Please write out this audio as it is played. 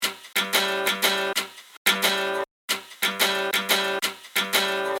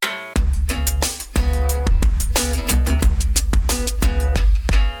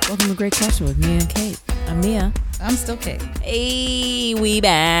Great Question with Mia and Kate. I'm Mia. I'm still Kate. Hey, we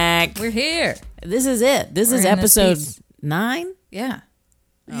back. We're here. This is it. This is episode 9? Yeah.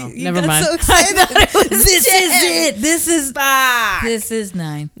 Oh, You never got mind. so excited. This is it. This is back. This is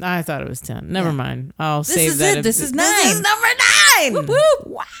 9. I thought it was 10. Never mind. I'll This save is that. it. This is 9. This is number 9. Whoop,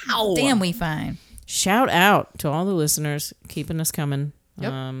 whoop. Wow. Damn, we fine. Shout out to all the listeners keeping us coming.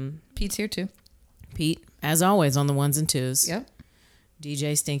 Yep. Pete's here too. Pete, as always, on the ones and twos. Yep.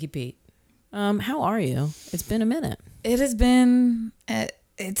 DJ Stinky Pete. How are you? It's been a minute. It has been.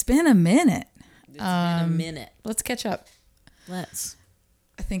 It's been a minute. It's been a minute. Let's catch up. Let's.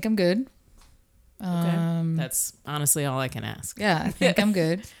 I think I'm good. Okay. That's honestly all I can ask. Yeah, I think I'm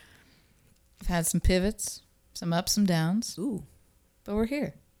good. I've had some pivots, some ups, some downs. Ooh. But we're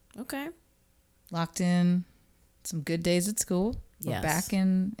here. Okay. Locked in. Some good days at school. We're Yes. back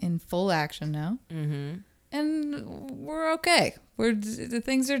in full action now. Mm-hmm. And we're okay. The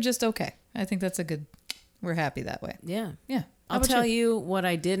things are just okay. I think that's a good. We're happy that way. Yeah. Yeah. I'll tell you what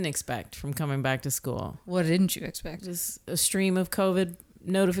I didn't expect from coming back to school. What didn't you expect? Just a stream of COVID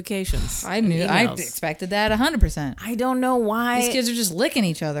notifications. I knew. I emails. expected that 100%. I don't know why. These kids are just licking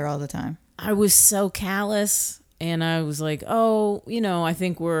each other all the time. I was so callous, and I was like, oh, I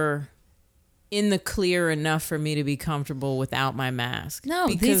think we're in the clear enough for me to be comfortable without my mask. No,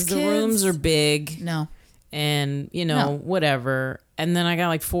 because these the kids- rooms are big. No. And, No. whatever. And then I got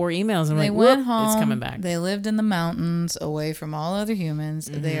like 4 emails. And I'm They like, went whoop, home. it's coming back. They lived in the mountains away from all other humans.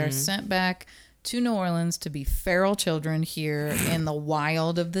 They are sent back to New Orleans to be feral children here in the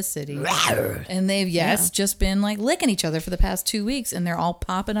wild of the city. And they've, just been like licking each other for the past 2 weeks. And they're all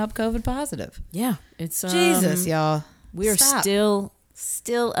popping up COVID positive. Yeah. It's Jesus, y'all. We are Stop.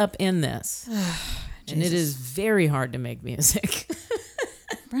 still up in this. And it is very hard to make music.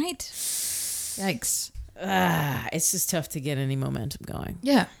 Right? Yikes. It's just tough to get any momentum going.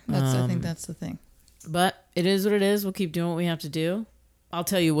 Yeah. I think that's the thing. But it is what it is. We'll keep doing what we have to do. I'll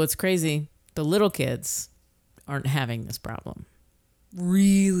tell you what's crazy. The little kids aren't having this problem.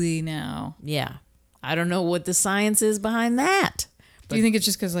 Really now? Yeah. I don't know what the science is behind that. Do you think it's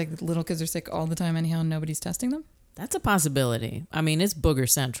just because like little kids are sick all the time anyhow and nobody's testing them? That's a possibility. I mean, it's booger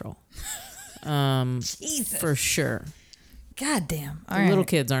central. Jesus. For sure. God damn. The little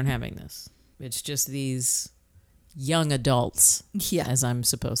kids aren't having this. It's just these young adults, as I'm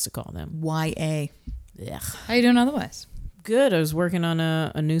supposed to call them. YA. Ugh. How you doing otherwise? Good. I was working on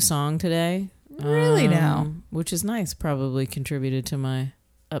a new song today. Really now? Which is nice. Probably contributed to my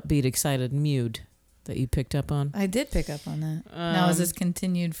upbeat, excited mood that you picked up on. I did pick up on that. Now, is this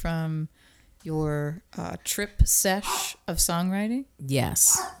continued from your trip sesh of songwriting?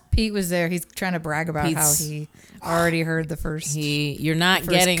 Yes. Pete was there. He's trying to brag about how he already heard the first. You're not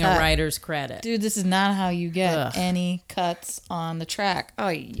getting cut. a writer's credit. Dude, this is not how you get any cuts on the track. Oh,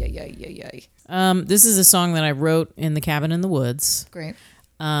 yeah. This is a song that I wrote in the cabin in the woods. Great.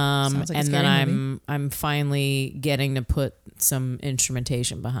 Sounds like a and scary then movie. I'm finally getting to put some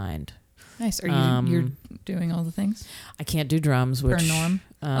instrumentation behind. Nice. Are you're doing all the things? I can't do drums, which Per norm.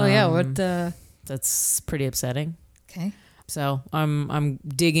 What? That's pretty upsetting. Okay. So I'm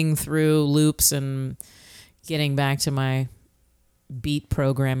digging through loops and getting back to my beat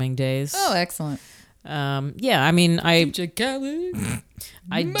programming days. Oh, excellent. Yeah, I mean, I Magic do.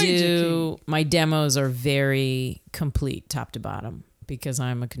 My demos are very complete, top to bottom, because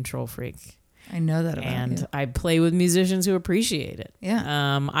I'm a control freak. I know that about And you. I play with musicians who appreciate it.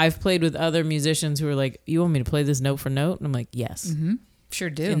 Yeah. I've played with other musicians who are like, "You want me to play this note for note?" And I'm like, "Yes." Mm-hmm. Sure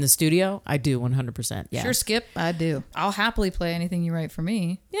do. In the studio, I do 100%. Yeah. Sure, Skip. I do. I'll happily play anything you write for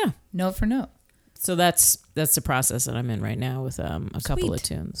me. Yeah. Note for note. So that's the process that I'm in right now with a couple of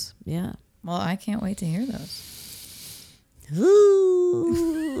Sweet. tunes. Yeah. Well, I can't wait to hear those.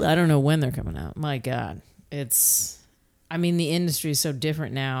 Ooh, I don't know when they're coming out. My God. The industry is so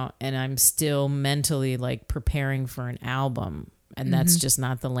different now, and I'm still mentally like preparing for an album, and that's just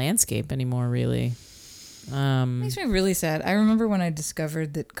not the landscape anymore, really. Makes me really sad. I remember when I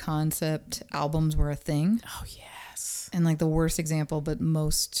discovered that concept albums were a thing. Oh, yes. And like the worst example, but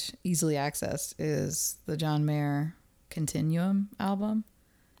most easily accessed, is the John Mayer Continuum album.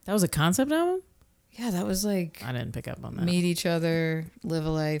 That was a concept album? Yeah, that was like I didn't pick up on that. meet each other, live a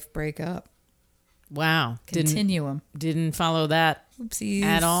life, break up. Wow. Continuum. Didn't follow that Oopsies.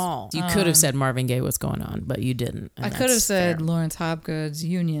 at all. You could have said Marvin Gaye, What's Going On, but you didn't. I could have said Lawrence Hopgood's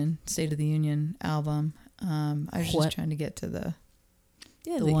Union, State of the Union album. I was just trying to get to the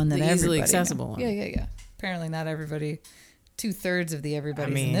one that the everybody easily knew. accessible one. Yeah. Apparently not everybody. 2/3 of the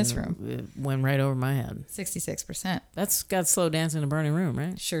everybody's in this room. It went right over my head. 66%. That's got Slow Dance in a Burning Room,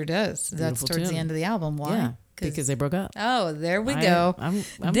 right? Sure does. That's Beautiful towards tune. the end of the album. Why? Yeah. Because they broke up. Oh, there we go. I'm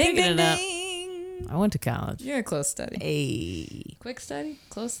Ding, picking ding, it up. ding. I went to college. You're a close study. Hey. Quick study?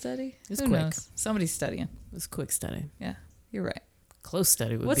 Close study? It's Who quick. knows? Somebody's studying. It was quick study. Yeah, you're right. Close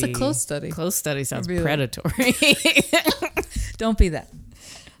study would What's be... a close study? Close study sounds Would be like- predatory. Don't be that.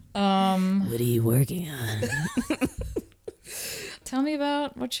 What are you working on? Tell me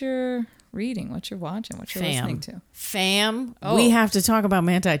about what you're reading, what you're watching, what you're listening to. Fam, Oh. we have to talk about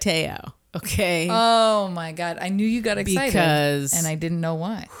Manti Te'o, okay? Oh my God. I knew you got excited. Because- And I didn't know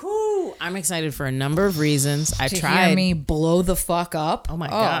why. Whew, I'm excited for a number of reasons. I Did you tried... hear me blow the fuck up? Oh my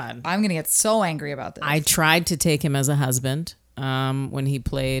God. I'm going to get so angry about this. I tried to take him as a husband when he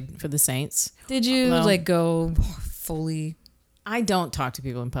played for the Saints. Did you Well- go fully... I don't talk to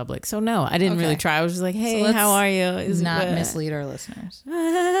people in public, so no, I didn't really Okay. try. I was just like, "Hey, let's how are you?" Is it not good? mislead our listeners.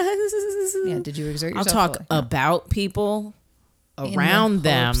 Yeah, did you exert I'll yourself? talk fully? about people In around the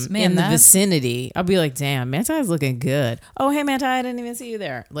them hopes- man, in the that- vicinity. I'll be like, "Damn, Manti's looking good." Oh, hey, Manti, I didn't even see you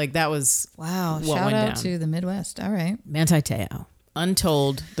there. Like that was Wow. what Shout went out down. to the Midwest. All right. Manti Te'o,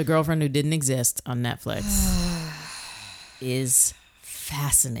 Untold, the girlfriend who didn't exist on Netflix, is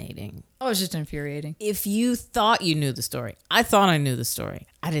fascinating. Oh, it's just infuriating. If you thought you knew the story, I thought I knew the story.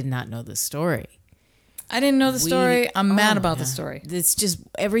 I did not know the story. I didn't know the story. I'm mad Oh, about the yeah. story. It's just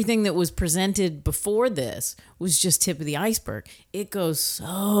everything that was presented before this was just tip of the iceberg. It goes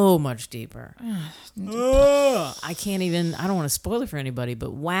so much deeper. I can't even, I don't want to spoil it for anybody,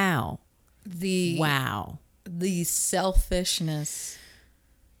 but wow. The selfishness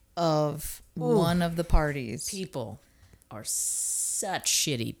of one of the parties. People are such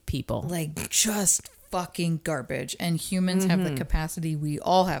shitty people. Like just fucking garbage. And humans have the capacity. We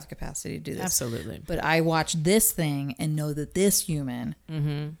all have capacity to do this. Absolutely. But I watch this thing and know that this human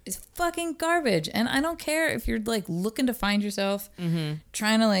is fucking garbage. And I don't care if you're like looking to find yourself,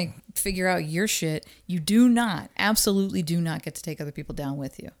 trying to like figure out your shit. You do not, absolutely do not get to take other people down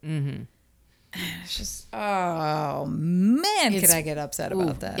with you. It's just, oh man, could I get upset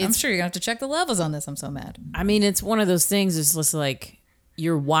about that? I'm sure you're gonna have to check the levels on this. I'm so mad. I mean, it's one of those things. It's just like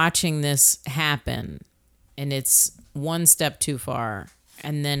you're watching this happen, and it's one step too far,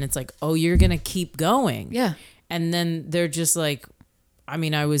 and then it's like, oh, you're gonna keep going, Yeah. And then they're just like, I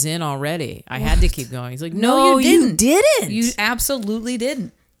mean, I was in already. I had to keep going. He's like, no, you didn't. You absolutely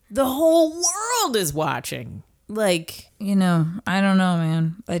didn't. The whole world is watching. Like, You know, I don't know,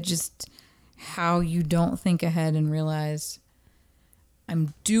 man. I just how you don't think ahead and realize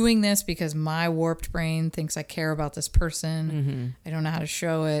I'm doing this because my warped brain thinks I care about this person. I don't know how to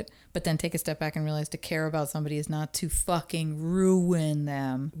show it, but then take a step back and realize to care about somebody is not to fucking ruin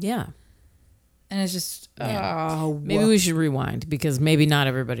them. yeah. And it's just, Maybe we should rewind because maybe not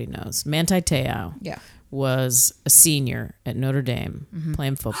everybody knows. Manti Te'o yeah. was a senior at Notre Dame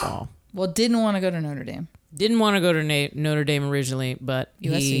playing football. Well, didn't want to go to Notre Dame. Didn't want to go to Notre Dame originally, but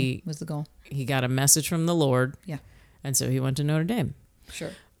USC was the goal. he got a message from the Lord. Yeah. And so he went to Notre Dame.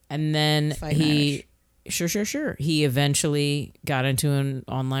 Sure. And then Fight he, sure. He eventually got into an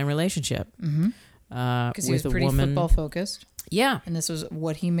online relationship Because he was with a pretty woman. football focused. Yeah. And this was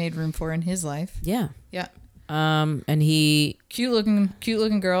what he made room for in his life. Yeah. Yeah. And he, Cute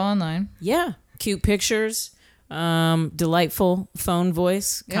looking girl online. yeah, cute pictures, delightful phone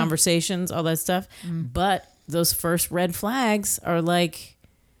voice, Yeah. conversations, all that stuff. But those first red flags are like,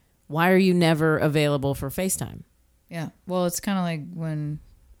 why are you never available for FaceTime? Yeah. Well, it's kind of like when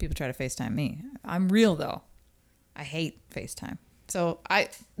people try to FaceTime me. I'm real though. I hate FaceTime. So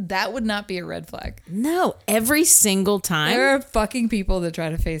that would not be a red flag. No, every single time. There are fucking people that try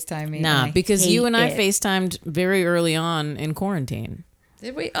to FaceTime me. Nah, and because you hate and I it. FaceTimed very early on in quarantine.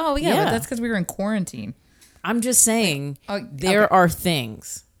 Did we? Oh yeah, Yeah. but that's because we were in quarantine. I'm just saying there okay. are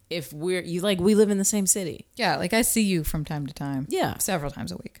things. If we live in the same city. Yeah, like I see you from time to time. Yeah. Several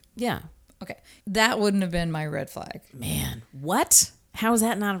times a week. Yeah. Okay. That wouldn't have been my red flag. Man, what? How is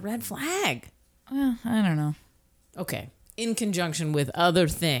that not a red flag? Well, I don't know. Okay. In conjunction with other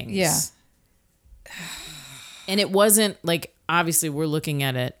things. Yeah. And it wasn't like, obviously we're looking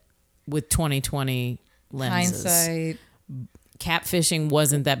at it with 2020 lenses. Hindsight. Catfishing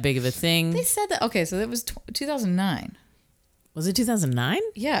wasn't that big of a thing. They said that. Okay, so that was 2009. Was it 2009?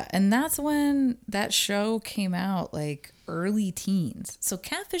 Yeah, and that's when that show came out, like early teens. So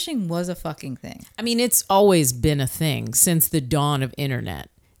catfishing was a fucking thing. I mean, it's always been a thing since the dawn of internet.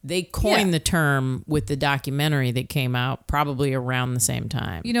 They coined the term with the documentary that came out probably around the same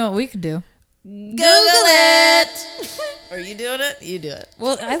time. You know what we could do? Google it! Are you doing it? You do it.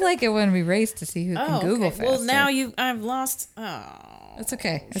 Well, I like it when we race to see who can Google faster. Well, now I've lost. Oh, It's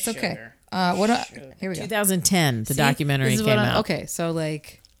okay. It's okay. sugar. Here we go. 2010, the See? documentary This is came what out. Okay, so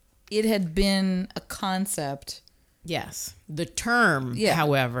like it had been a concept. Yes. The term, Yeah.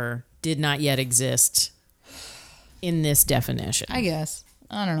 however, did not yet exist in this definition. I guess.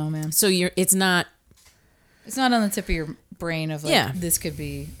 I don't know, man. So it's not on the tip of your brain of like, Yeah. this could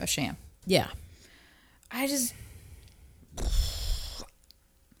be a sham. yeah.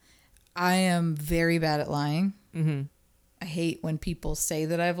 I am very bad at lying. Mm-hmm. I hate when people say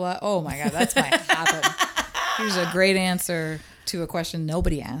that I've lied. Oh my God, that's my hot button. Here's a great answer to a question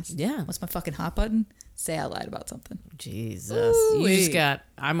nobody asked. Yeah. What's my fucking hot button? Say I lied about something. Jesus. Ooh-wee. You just got,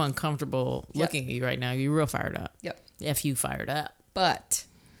 I'm uncomfortable looking at you right now. You're real fired up. Yep. F you fired up. But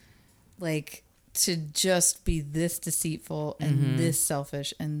like to just be this deceitful and this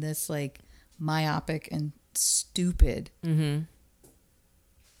selfish and this like myopic and stupid. Mm-hmm.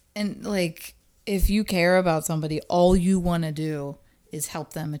 And like, if you care about somebody, all you want to do is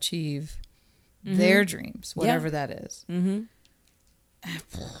help them achieve their dreams, whatever that is. Mm-hmm.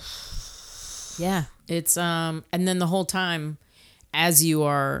 Yeah. It's, and then the whole time as you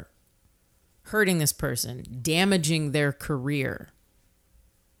are hurting this person, damaging their career,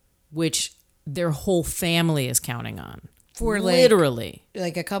 which their whole family is counting on. For literally.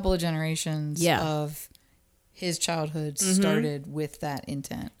 Like a couple of generations of his childhood started with that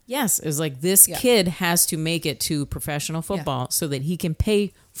intent. Yes. It was like this kid has to make it to professional football so that he can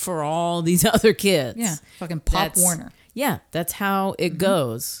pay for all these other kids. Yeah. Fucking Pop Warner. Yeah. That's how it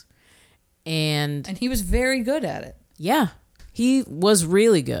goes. And he was very good at it. Yeah. He was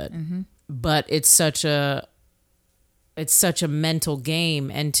really good. But it's such a mental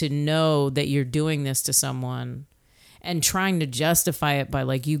game, and to know that you're doing this to someone and trying to justify it by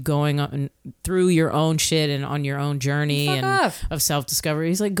like you going on through your own shit and on your own journey of self-discovery.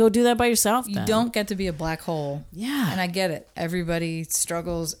 He's like, go do that by yourself. You don't get to be a black hole. Yeah. And I get it. Everybody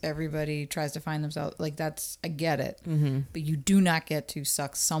struggles. Everybody tries to find themselves. Like I get it. But you do not get to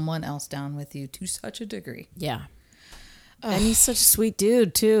suck someone else down with you to such a degree. Yeah. And he's such a sweet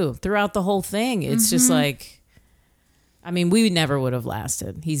dude too. Throughout the whole thing, it's just like, I mean, we never would have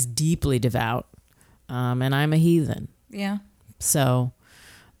lasted. He's deeply devout, and I'm a heathen. Yeah. So,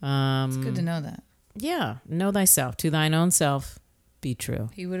 it's good to know that. Yeah, know thyself. To thine own self, be true.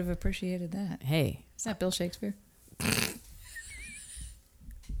 He would have appreciated that. Hey, is that Bill Shakespeare?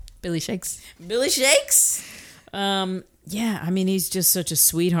 Billy Shakes. Billy Shakes. Yeah, I mean, he's just such a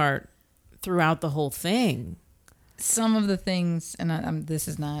sweetheart throughout the whole thing. Some of the things, and this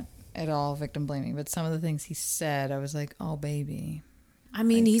is not at all victim blaming, but some of the things he said, I was like, oh, baby. I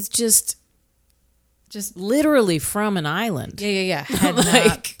mean, he's just literally from an island. Yeah. Had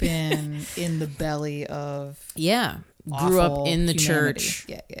not been in the belly of grew up in the humanity. church.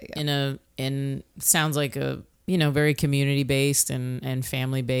 Yeah. In sounds like a very community based and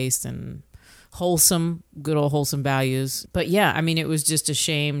family based and wholesome, good old wholesome values. But yeah, I mean, it was just a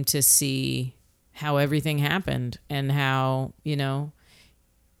shame to see how everything happened and how,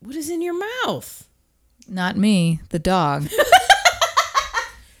 what is in your mouth? Not me, the dog.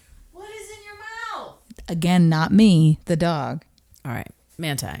 What is in your mouth? Again, not me, the dog. All right,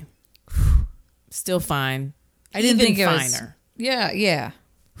 Manti. Still fine. I didn't think it finer. Was. Yeah.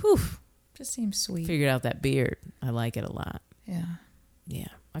 Whew. Just seems sweet. Figured out that beard. I like it a lot. Yeah. Yeah.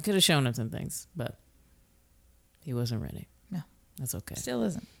 I could have shown him some things, but he wasn't ready. No. That's okay. Still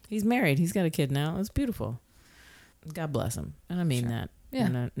isn't. He's married. He's got a kid now. It's beautiful. God bless him. And I mean that.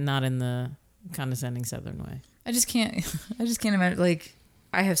 Yeah. Not in the condescending Southern way. I just can't imagine. Like,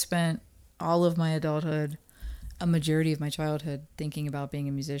 I have spent all of my adulthood, a majority of my childhood, thinking about being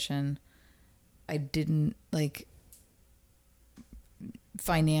a musician. I didn't, like,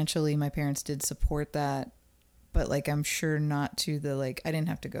 financially, my parents did support that. But, like, I'm sure not to the, like, I didn't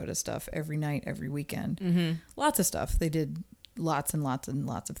have to go to stuff every night, every weekend. Mm-hmm. Lots of stuff. They did lots and lots and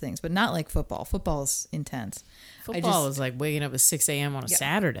lots of things, but not like football. Football's intense. Football is like waking up at 6 a.m. on a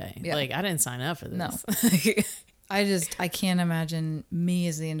Saturday. Yeah. Like, I didn't sign up for this. No. I can't imagine me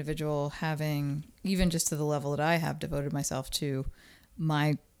as the individual having, even just to the level that I have, devoted myself to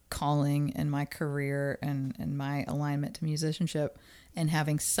my calling and my career and my alignment to musicianship, and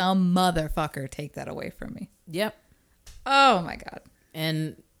having some motherfucker take that away from me. Yep. Oh my God.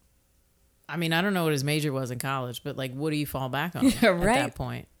 And I mean, I don't know what his major was in college, but like, what do you fall back on at that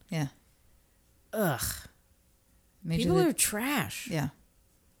point? Yeah. Ugh. People are trash. Yeah.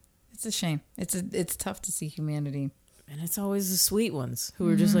 It's a shame. It's tough to see humanity. And it's always the sweet ones who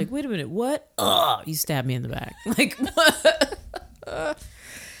are just like, wait a minute, what? Ugh, you stabbed me in the back. Like, what?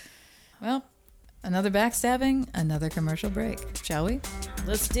 Well, another backstabbing, another commercial break. Shall we?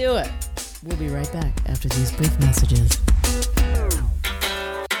 Let's do it. We'll be right back after these brief messages.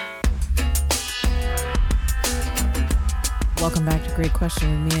 Welcome back to Great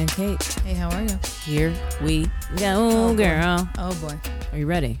Question with me and Kate. Hey, how are you? Here we go, girl. Oh, boy. Are you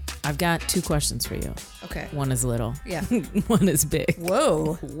ready? I've got 2 questions for you. Okay. One is little. Yeah. One is big.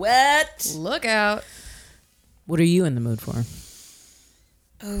 Whoa. What? Look out. What are you in the mood for?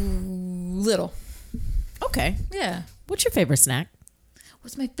 Oh, little. Okay. Yeah. What's your favorite snack?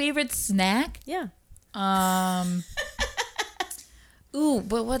 What's my favorite snack? Yeah. Ooh,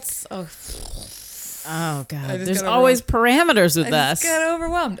 but what's... Oh, God. just There's got always parameters with I us. just got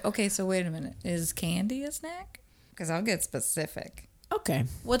overwhelmed. Okay, so wait a minute. Is candy a snack? Because I'll get specific. Okay.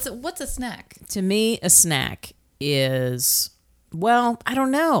 What's a snack? To me, a snack is, well, I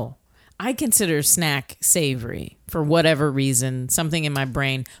don't know. I consider snack savory for whatever reason, something in my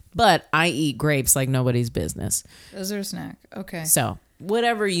brain, but I eat grapes like nobody's business. Those are a snack. Okay. So,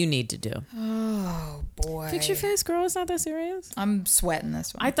 whatever you need to do. Oh, boy. Fix your face, girl. It's not that serious. I'm sweating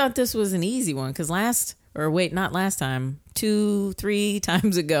this one. I thought this was an easy one because not last time, 2-3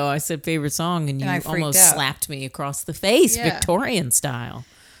 times ago, I said favorite song and you I freaked almost out. slapped me across the face, Yeah. Victorian style.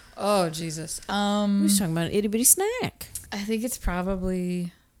 Oh, Jesus. We was talking about an itty bitty snack. I think it's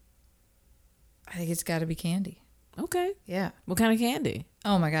got to be candy. Okay. Yeah. What kind of candy?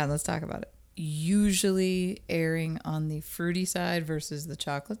 Oh, my God. Let's talk about it. Usually erring on the fruity side versus the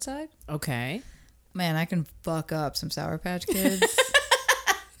chocolate side. Okay. Man, I can fuck up some Sour Patch Kids.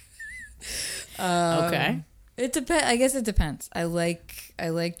 Okay. It depends. I guess it depends. I like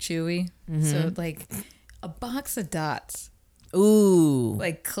chewy. Mm-hmm. So like a box of dots, Ooh.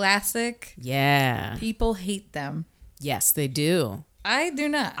 like classic. Yeah. People hate them. Yes, they do. I do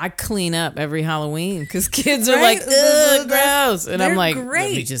not. I clean up every Halloween because kids are Right? like, ugh, gross. And I'm They're like, let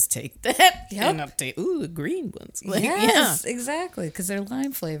great. me just take that. Yep. And I'll take, the green ones. Like, Yes, exactly. Because they're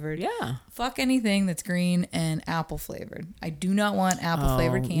lime flavored. Yeah. Fuck anything that's green and apple flavored. I do not want apple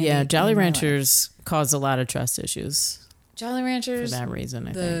flavored candy. Yeah, Jolly in my life. Ranchers cause a lot of trust issues Jolly for Ranchers, that reason,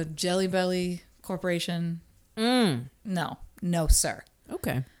 I the think. Jelly Belly Corporation. Mm. No, sir.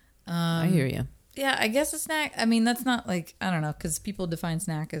 Okay. I hear you. Yeah, I guess a snack. I mean, that's not like, I don't know, because people define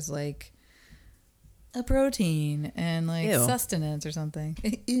snack as like a protein and like Ew. sustenance or something.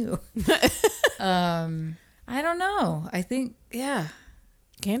 Ew. I don't know. I think, yeah.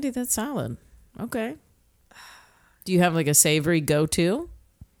 Candy, that's solid. Okay. Do you have like a savory go-to?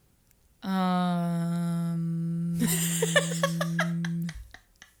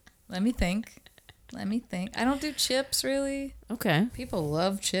 Let me think. I don't do chips really. Okay. People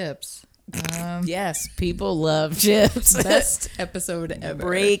love chips. Yes, people love chips. Best episode ever.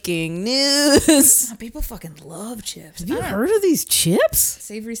 Breaking news. People fucking love chips. Have you heard of these chips?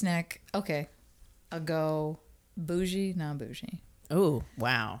 Savory snack. Okay. I'll go bougie, non-bougie. Oh,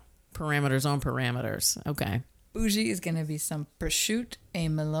 wow. Parameters on parameters. Okay. Bougie is going to be some prosciutto e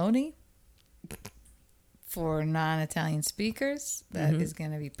meloni. For non-Italian speakers, that is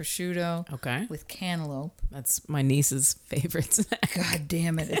going to be prosciutto Okay. with cantaloupe. That's my niece's favorite snack. God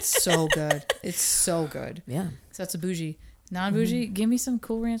damn it. It's so good. It's so good. Yeah. So that's a bougie. Non-bougie, give me some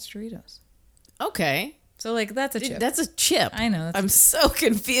Cool Ranch Doritos. Okay. So, like, that's a chip. That's a chip. I know. I'm so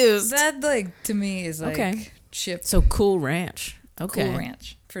confused. That, like, to me is like Okay. chip. So Cool Ranch. Okay. Cool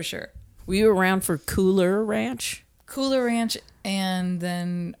Ranch, for sure. Were you around for Cooler Ranch? Cooler Ranch, and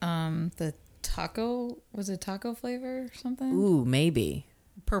then the taco, was it taco flavor or something? Ooh, maybe.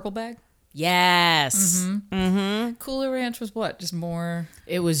 Purple bag? Yes. Mm-hmm. Cooler Ranch was what? Just more...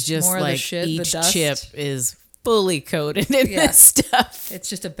 It was just More of the like shit, the each dust? chip is fully coated in Yeah. this stuff. It's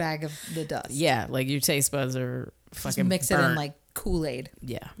just a bag of the dust. Yeah, like your taste buds are Just fucking mix it burnt. in like Kool-Aid.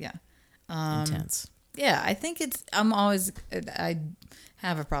 Yeah, Yeah. intense. Yeah, I think I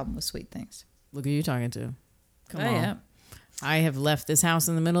have a problem with sweet things. Look who you talking to. Come Oh, on. yeah. I have left this house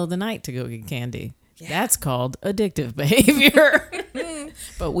in the middle of the night to go get candy. Yeah. That's called addictive behavior.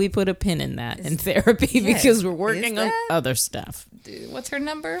 But we put a pin in that in therapy because we're working on that? other stuff. Dude, what's her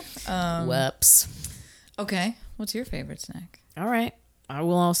number? Whoops. Okay. What's your favorite snack? All right. I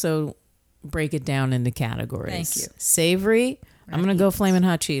will also break it down into categories. Thank you. Savory. I'm going to go Flamin'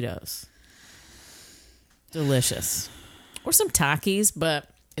 Hot Cheetos. Delicious. Or some Takis, but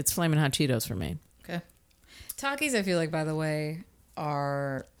it's Flamin' Hot Cheetos for me. Okay. Takis, I feel like, by the way,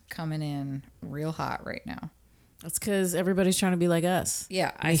 are coming in real hot right now. That's because everybody's trying to be like us.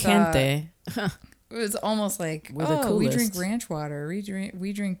 Yeah, Mi gente. It was almost like, We're the we coolest. drink ranch water,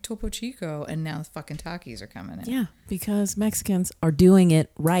 we drink Topo Chico, and now fucking Takis are coming in. Yeah, because Mexicans are doing it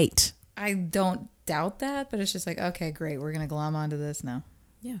right. I don't doubt that, but it's just like, okay, great, we're gonna glom onto this now.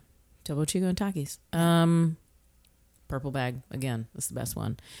 Yeah. Topo Chico and Takis. Purple bag, again, that's the best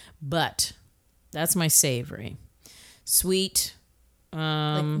one. But that's my savory. Sweet,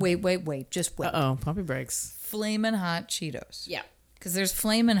 Wait. Just wait. Uh-oh, puppy breaks. Flamin' Hot Cheetos. Yeah. Because there's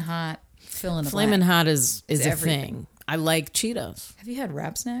Flamin' Hot fill in the Flamin' blank. Hot is a everything. thing. I like Cheetos. Have you had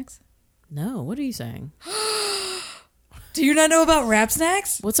Wrap Snacks? No, what are you saying? Do you not know about Wrap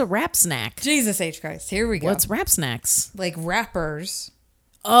Snacks? What's a wrap snack? Jesus H. Christ. Here we go. What's wrap snacks? Like wrappers.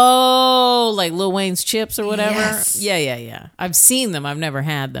 Oh, like Lil Wayne's chips or whatever? Yes. Yeah. I've seen them. I've never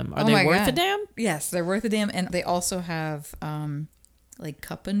had them. Are they worth a damn? Yes, they're worth a damn. And they also have like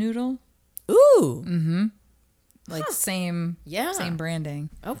cup of noodle. Ooh. Mm-hmm. Like same branding.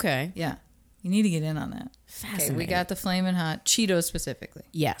 Okay. Yeah. You need to get in on that. Fascinating. Okay, we got the Flamin' Hot Cheetos specifically.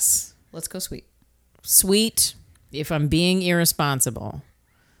 Yes. Let's go sweet. Sweet, if I'm being irresponsible,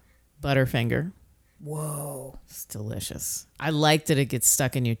 Butterfinger. Whoa. It's delicious. I like that it gets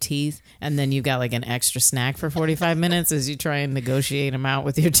stuck in your teeth and then you've got like an extra snack for 45 minutes as you try and negotiate them out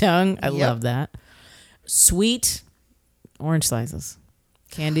with your tongue. I love that. Sweet, orange slices.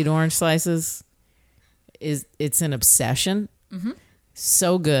 Candied orange slices. It's an obsession. Mm-hmm.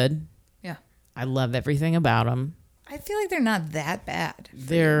 So good. Yeah. I love everything about them. I feel like they're not that bad.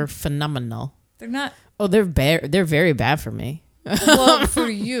 They're phenomenal. They're not. Oh, they're very bad for me. Well, for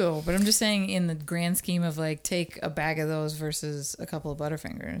you, but I'm just saying in the grand scheme of like take a bag of those versus a couple of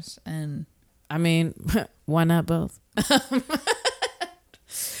Butterfingers, and I mean, why not both?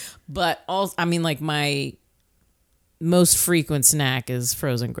 But also, I mean, like my most frequent snack is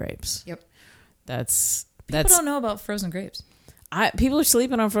frozen grapes. Yep. People don't know about frozen grapes. People are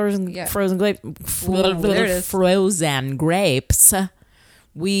sleeping on frozen grapes. There it is. Frozen grapes.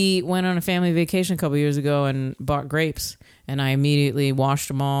 We went on a family vacation a couple years ago and bought grapes, and I immediately washed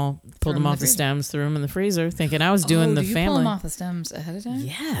them all, pulled them off the stems, threw them in the freezer, thinking I was doing the do you family. pull them off the stems ahead of time?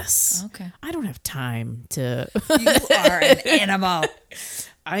 Yes. Okay. I don't have time to. You are an animal.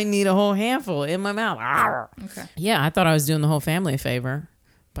 I need a whole handful in my mouth. Okay. Yeah, I thought I was doing the whole family a favor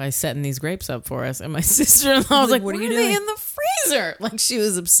by setting these grapes up for us. And my sister-in-law was like, what are you doing? They in the freezer? Like, she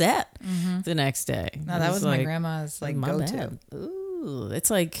was upset the next day. No, that was my grandma's like go-to. Bad. Ooh, it's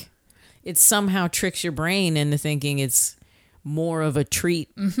like it somehow tricks your brain into thinking it's more of a treat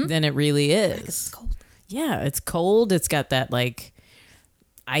than it really is. Like it's cold. Yeah, it's cold. It's got that like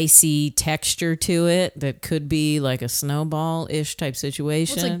icy texture to it that could be like a snowball-ish type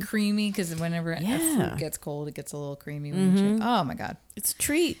situation. Well, it's like creamy because whenever a fruit gets cold, it gets a little creamy. Oh my God. It's a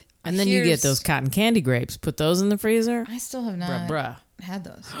treat. And then you get those cotton candy grapes. Put those in the freezer. I still have not bruh. had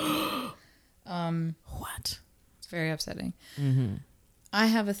those. What? It's very upsetting. Mm-hmm. I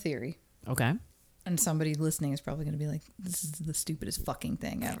have a theory. Okay. And somebody listening is probably going to be like, this is the stupidest fucking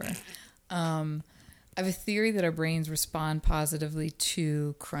thing ever. I have a theory that our brains respond positively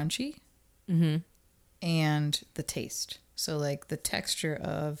to crunchy and the taste. So like the texture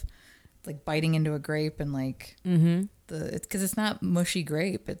of like biting into a grape and like because it's not mushy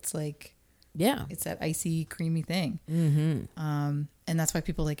grape. It's like, it's that icy creamy thing. And that's why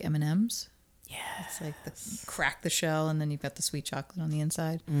people like M&Ms. Yeah. It's like crack the shell and then you've got the sweet chocolate on the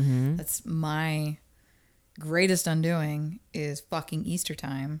inside. That's my greatest undoing is fucking Easter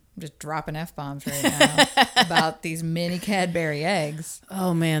time. I'm just dropping F-bombs right now about these mini Cadbury eggs.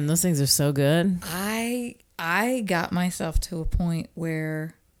 Oh man, those things are so good. I got myself to a point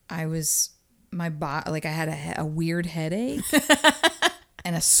where I was I had a weird headache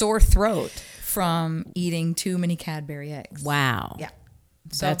and a sore throat from eating too many Cadbury eggs. Wow. Yeah.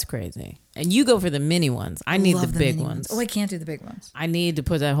 So, that's crazy. And you go for the mini ones. I need the big ones. Oh, I can't do the big ones. I need to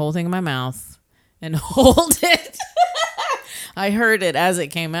put that whole thing in my mouth and hold it. I heard it as it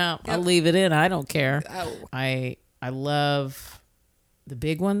came out. Yep. I'll leave it in. I don't care. Oh. I love the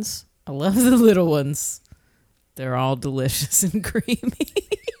big ones. I love the little ones. They're all delicious and creamy.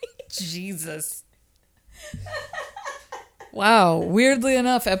 Jesus. Wow. Weirdly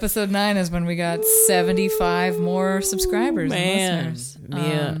enough, episode 9 is when we got 75 more subscribers and listeners.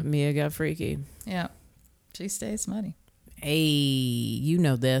 Mia got freaky. Yeah. She stays smutty. Hey, you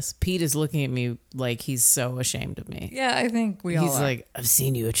know this. Pete is looking at me like he's so ashamed of me. Yeah, I think we all are. He's like, I've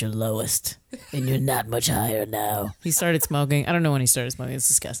seen you at your lowest, and you're not much higher now. He started smoking. I don't know when he started smoking. It's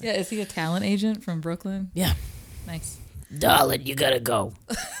disgusting. Yeah, is he a talent agent from Brooklyn? Yeah. Nice. Darling, you gotta go.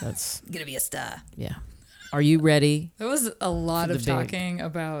 That's gonna be a star. Yeah. Are you ready? There was a lot of talking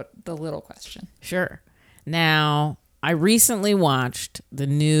about the little question. Sure. Now, I recently watched the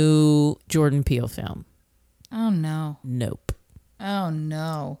new Jordan Peele film. Oh, no. Nope. Oh,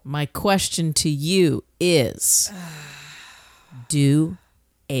 no. My question to you is, do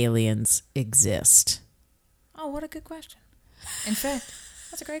aliens exist? Oh, what a good question. In fact,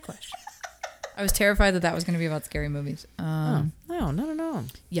 that's a great question. I was terrified that was going to be about scary movies. No.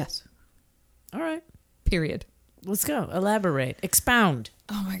 Yes. All right. Period. Let's go. Elaborate. Expound.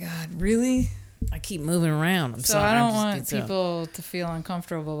 Oh my God, really? I keep moving around. I'm So sorry. I don't want people to feel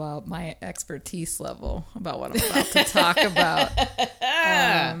uncomfortable about my expertise level about what I'm about to talk about.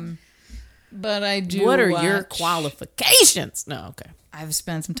 But I do. What are your qualifications? No, okay. I've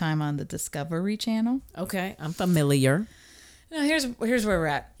spent some time on the Discovery Channel. Okay, I'm familiar. Now here's where we're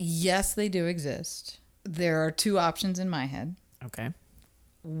at. Yes, they do exist. There are two options in my head. Okay.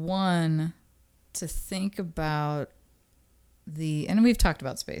 One, to think about and we've talked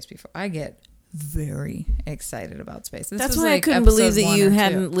about space before. I get very excited about space. That's why I couldn't believe that you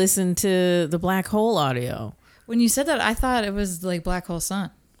hadn't listened to the black hole audio. When you said that, I thought it was like Black Hole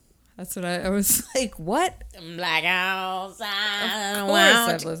Sun. That's what I was like, what? Black hole sun. Of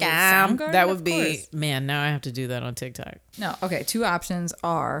course, That would be, man, now I have to do that on TikTok. No, okay. Two options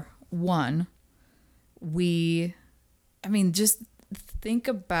are, one, just think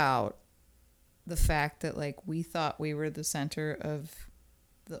about the fact that like we thought we were the center of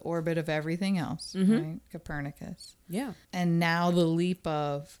the orbit of everything else, right? Copernicus. Yeah. And now the leap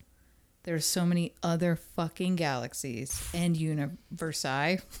of there's so many other fucking galaxies and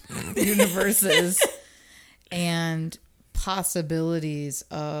universes and possibilities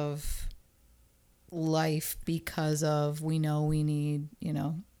of life because of we know we need,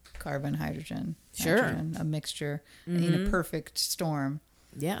 carbon, hydrogen, nitrogen, a mixture in a perfect storm.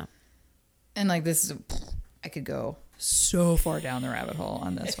 Yeah. And like I could go so far down the rabbit hole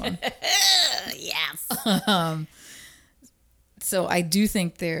on this one. Yes. So I do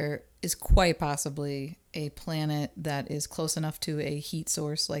think there is quite possibly a planet that is close enough to a heat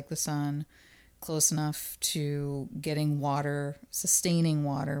source like the sun, close enough to getting water, sustaining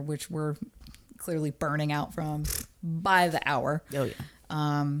water, which we're clearly burning out from by the hour. Oh,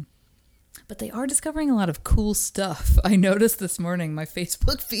 yeah. But they are discovering a lot of cool stuff. I noticed this morning my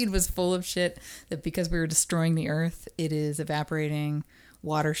Facebook feed was full of shit that because we were destroying the earth, it is evaporating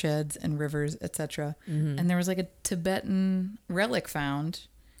watersheds and rivers, etc. Mm-hmm. And there was like a Tibetan relic found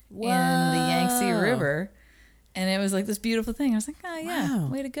in the Yangtze River. And it was like this beautiful thing. I was like, oh, yeah, wow.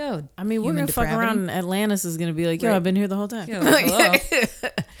 Way to go. I mean, we're going to fuck around and Atlantis is going to be like, yo, right. I've been here the whole time. Yeah, like, hello.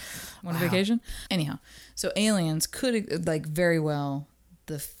 Want a vacation? Anyhow, so aliens could, like, very well,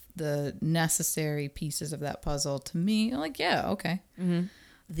 the necessary pieces of that puzzle to me, like, yeah, okay. Mm-hmm.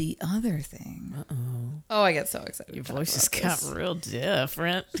 The other thing. Oh, I get so excited. Your voice just got real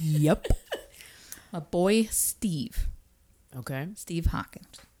different. Yep. My boy, Steve. Okay. Steve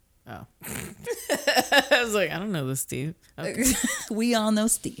Hawkins. Oh. I was like, I don't know this Steve. Okay. We all know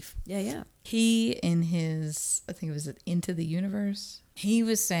Steve. Yeah. He, in his, I think it was Into the Universe, he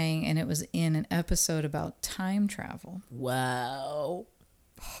was saying, and it was in an episode about time travel. Wow.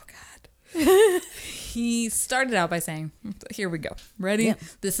 Oh, God. He started out by saying, here we go. Ready? Yeah.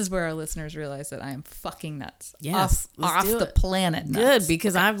 This is where our listeners realize that I am fucking nuts. Yes. Off the planet nuts. Good,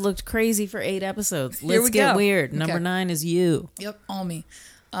 because I've looked crazy for 8 episodes. Let's get weird. Number 9 is you. Yep, all me.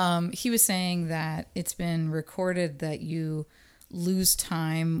 He was saying that it's been recorded that you lose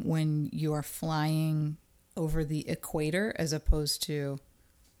time when you are flying over the equator as opposed to,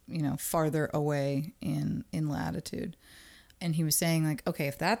 farther away in latitude. And he was saying, like, okay,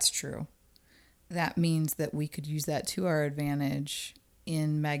 if that's true, that means that we could use that to our advantage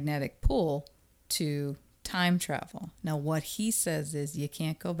in magnetic pull to time travel. Now, what he says is you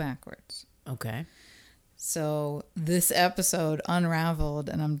can't go backwards. Okay. So this episode unraveled,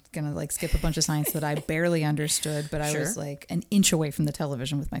 and I'm going to like skip a bunch of science that I barely understood, but I was like an inch away from the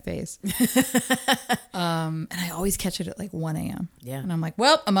television with my face. And I always catch it at like 1 a.m. Yeah. And I'm like,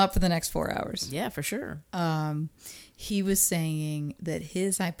 well, I'm up for the next 4 hours. Yeah, for sure. He was saying that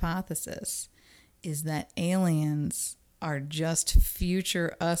his hypothesis is that aliens are just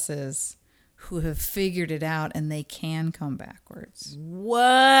future us's who have figured it out and they can come backwards.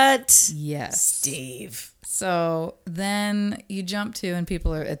 What? Yes. Steve. So then you jump to, and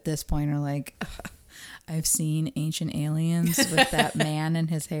people are at this point are like, I've seen Ancient Aliens with that man and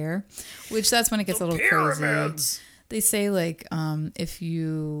his hair, which that's when it gets a little crazy. They say like, if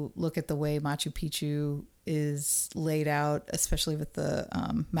you look at the way Machu Picchu is laid out, especially with the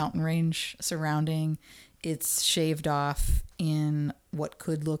mountain range surrounding, it's shaved off in what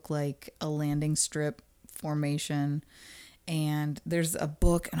could look like a landing strip formation. And there's a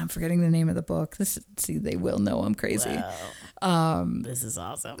book, and I'm forgetting the name of the book. They will know I'm crazy. Wow. This is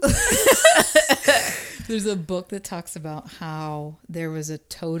awesome. There's a book that talks about how there was a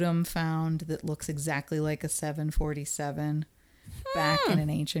totem found that looks exactly like a 747. back in an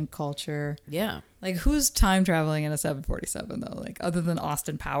ancient culture. Yeah. Like, who's time traveling in a 747 though? Like, other than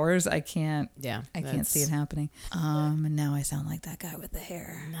Austin Powers, I can't see it happening. And now I sound like that guy with the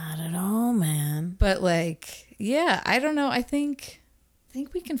hair. Not at all, man. But like, yeah, I don't know. I think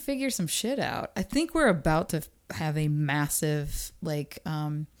we can figure some shit out. I think we're about to have a massive like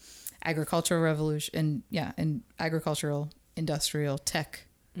agricultural revolution and agricultural industrial tech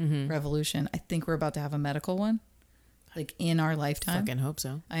revolution. I think we're about to have a medical one, like in our lifetime. Fucking hope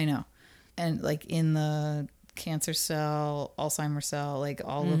so. I know, and like in the cancer cell, Alzheimer's cell, like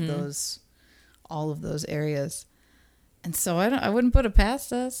all of those areas. And so I wouldn't put it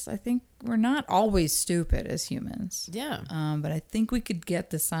past us. I think we're not always stupid as humans. Yeah. But I think we could get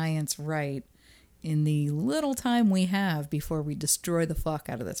the science right in the little time we have before we destroy the fuck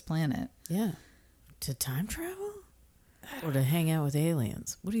out of this planet. Yeah. To time travel? Or to hang out with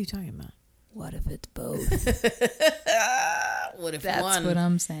aliens? What are you talking about? What if it's both? What if That's one what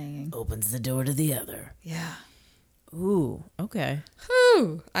I'm saying. opens the door to the other? Yeah. Ooh, okay.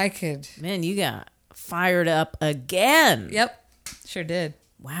 Whew. I could. Man, you got fired up again. Yep. Sure did.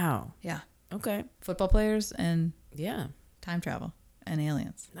 Wow. Yeah. Okay. Football players and Yeah. time travel and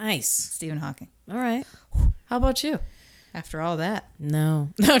aliens. Nice. Stephen Hawking. All right. How about you? After all that. No.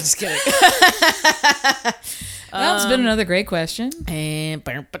 No, just kidding. Well, it's been another great question. And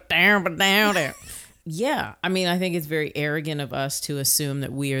yeah, I mean, I think it's very arrogant of us to assume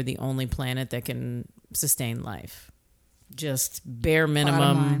that we are the only planet that can sustain life. Just bare Bottom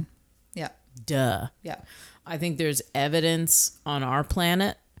minimum. line. Yeah. Duh. Yeah. I think there's evidence on our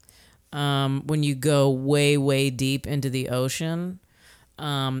planet when you go way, way deep into the ocean.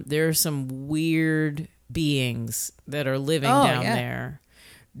 There are some weird beings that are living down there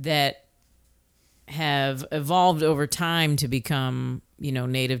that have evolved over time to become,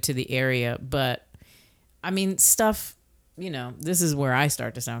 native to the area. But I mean, stuff, this is where I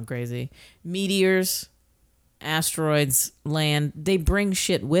start to sound crazy. Meteors, asteroids, land, they bring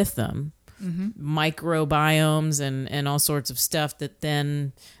shit with them. Microbiomes and all sorts of stuff that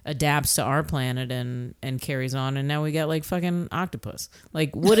then adapts to our planet and carries on. And now we got like fucking octopus.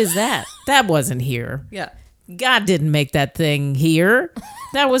 Like, what is that? That wasn't here. Yeah. God didn't make that thing here.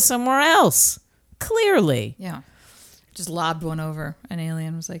 That was somewhere else. Clearly. Yeah. Just lobbed one over. An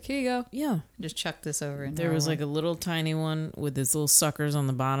alien was like, here you go. Yeah. Just chucked this over. There was like a little tiny one with its little suckers on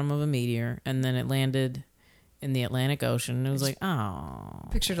the bottom of a meteor. And then it landed in the Atlantic Ocean. And it was like, oh.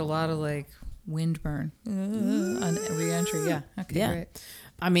 Pictured a lot of like wind burn on re-entry. Yeah. Okay, yeah. great.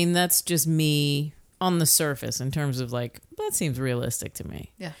 I mean, that's just me on the surface in terms of like, that seems realistic to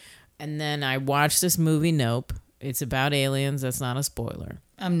me. Yeah. And then I watched this movie, Nope. It's about aliens. That's not a spoiler.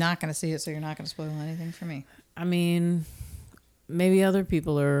 I'm not going to see it, so you're not going to spoil anything for me. I mean, maybe other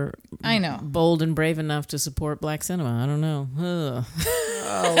people are I know. bold and brave enough to support black cinema. I don't know. Ugh.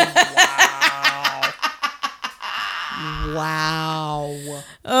 Oh, wow. Wow.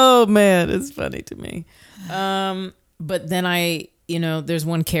 Oh, man. It's funny to me. But then there's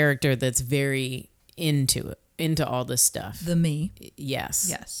one character that's very into all this stuff. The me. Yes.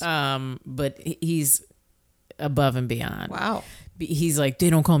 Yes. But he's above and beyond. Wow. He's like,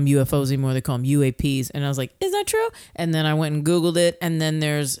 they don't call them UFOs anymore. They call them UAPs. And I was like, is that true? And then I went and Googled it. And then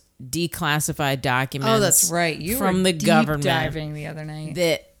there's declassified documents. Oh, that's right. You from were the deep government diving the other night.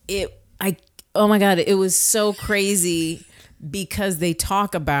 Oh my God, it was so crazy because they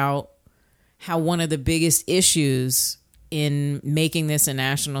talk about how one of the biggest issues in making this a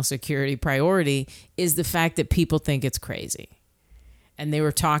national security priority is the fact that people think it's crazy. And they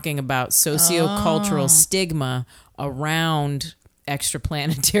were talking about sociocultural stigma around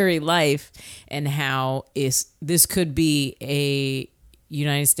extraplanetary life and how this could be a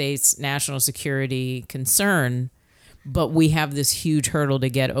United States national security concern, but we have this huge hurdle to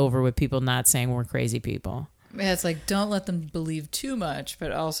get over with people not saying we're crazy people. Yeah, it's like, don't let them believe too much,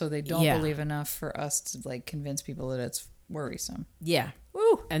 but also they don't believe enough for us to like convince people that it's worrisome. Yeah.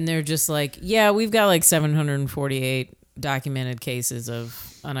 Woo. And they're just like, yeah, we've got like 748 documented cases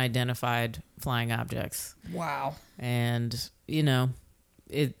of unidentified flying objects. Wow. And,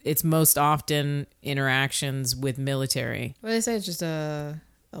 it's most often interactions with military. What do they say? It's just a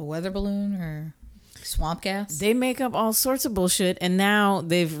weather balloon or swamp gas? They make up all sorts of bullshit, and now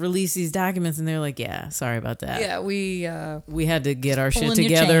they've released these documents, and they're like, yeah, sorry about that. Yeah, we had to get our shit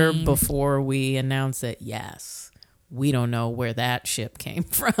together before we announced that, yes, we don't know where that ship came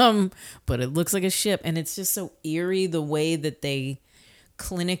from, but it looks like a ship. And it's just so eerie the way that they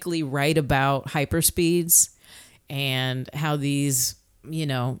clinically write about hyperspeeds and how these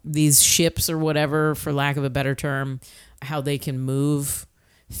ships or whatever, for lack of a better term, how they can move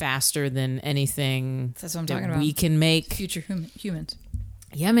faster than anything That's what I'm that talking about. we can make. Future humans.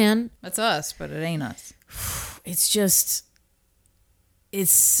 Yeah, man. That's us, but it ain't us. It's just,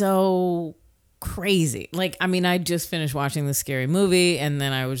 it's so crazy. Like, I mean, I just finished watching the Scary Movie, and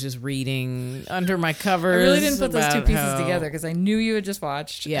then I was just reading under my covers. I really didn't put those two about pieces how- together because I knew you had just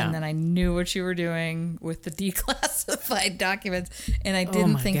watched, Yeah. and then I knew what you were doing with the declassified documents, and I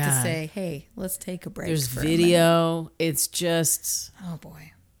didn't my think to God. say, "Hey, let's take a break." There's for a minute. video. It's just, Oh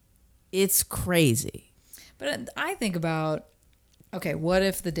boy. it's crazy. But I think about, okay, what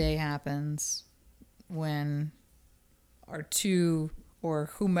if the day happens when our two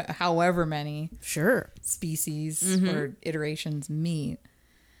or however many Sure. species Mm-hmm. or iterations meet?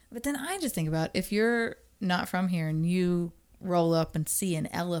 But then I just think about if you're not from here and you roll up and see an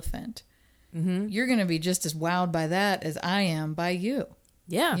elephant, you're going to be just as wowed by that as I am by you.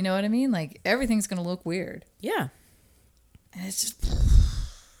 Yeah. You know what I mean? Like everything's going to look weird. Yeah. And it's just,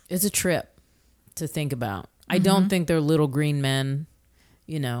 It's a trip to think about. I don't think they're little green men,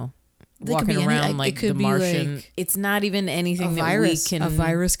 you know, They could walking be around it like could the be Martian. like It's not even anything a that virus. we can. A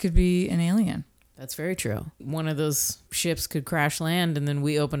virus could be an alien. That's very true. One of those ships could crash land, and then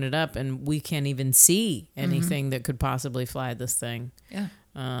we open it up, and we can't even see anything that could possibly fly this thing. Yeah.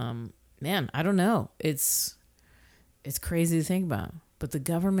 Man, I don't know. It's crazy to think about, but the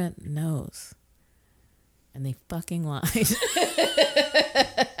government knows, and they fucking lied.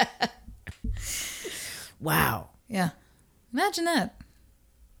 Wow. Yeah. Imagine that.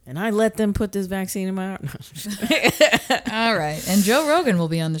 And I let them put this vaccine in my arm. All right. And Joe Rogan will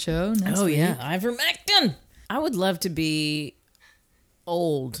be on the show next week. Ivermectin. I would love to be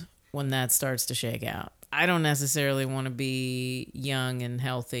old when that starts to shake out. I don't necessarily want to be young and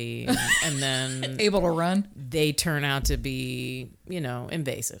healthy and then Able to run. they turn out to be, you know,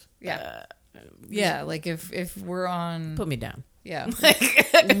 invasive. Yeah. Yeah. Like if we're on, Put me down. yeah,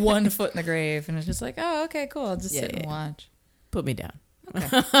 1 foot in the grave and it's just like, oh, okay, cool. I'll just sit and watch. Put me down.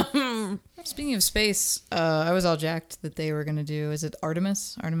 Speaking of space, I was all jacked that they were going to do, is it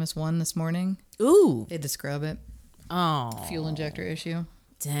Artemis 1 this morning? Ooh. They had to scrub it. Oh. Fuel injector issue.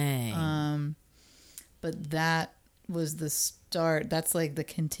 Dang. But that was the start. That's like the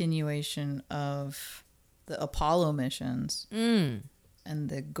continuation of the Apollo missions. And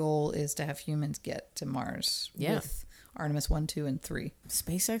the goal is to have humans get to Mars with Artemis 1, 2, and 3.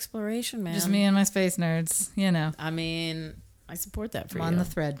 Space exploration, man. Just me and my space nerds, you know. I mean, I support that for I'm you. on the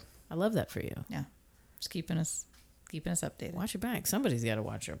thread. I love that for you. Yeah. Just keeping us updated. Watch your back. Somebody's got to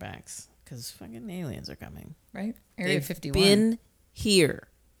watch our backs because fucking aliens are coming. Right? Area They've 51. been here.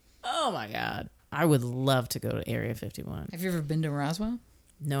 Oh my God. I would love to go to Area 51. Have you ever been to Roswell?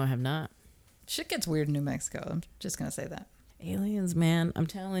 No, I have not. Shit gets weird in New Mexico. I'm just going to say that. Aliens, man. I'm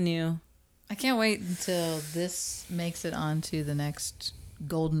telling you. I can't wait until this makes it onto the next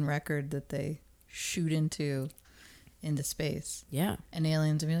golden record that they shoot into space. Yeah. And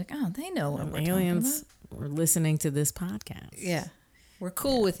aliens will be like, oh, they know what we're Aliens talking were listening to this podcast. about. Yeah. We're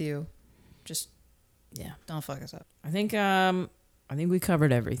cool with you. Just Yeah. don't fuck us up. I think we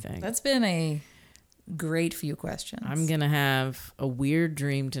covered everything. That's been a great few questions. I'm going to have a weird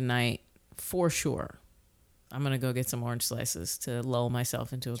dream tonight for sure. I'm going to go get some orange slices to lull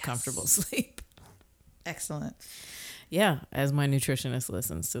myself into a comfortable sleep. Excellent. Yeah, as my nutritionist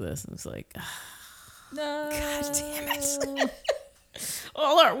listens to this, and it's like, No. God damn it.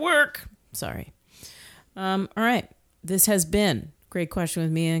 All our work. Sorry. All right. This has been Great Question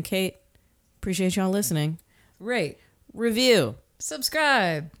with Mia and Kate. Appreciate y'all listening. Rate. Review.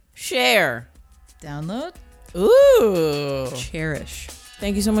 Subscribe. Share. Download. Ooh. Cherish.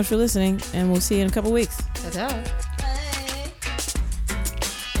 Thank you so much for listening, and we'll see you in a couple weeks. Ta-ta.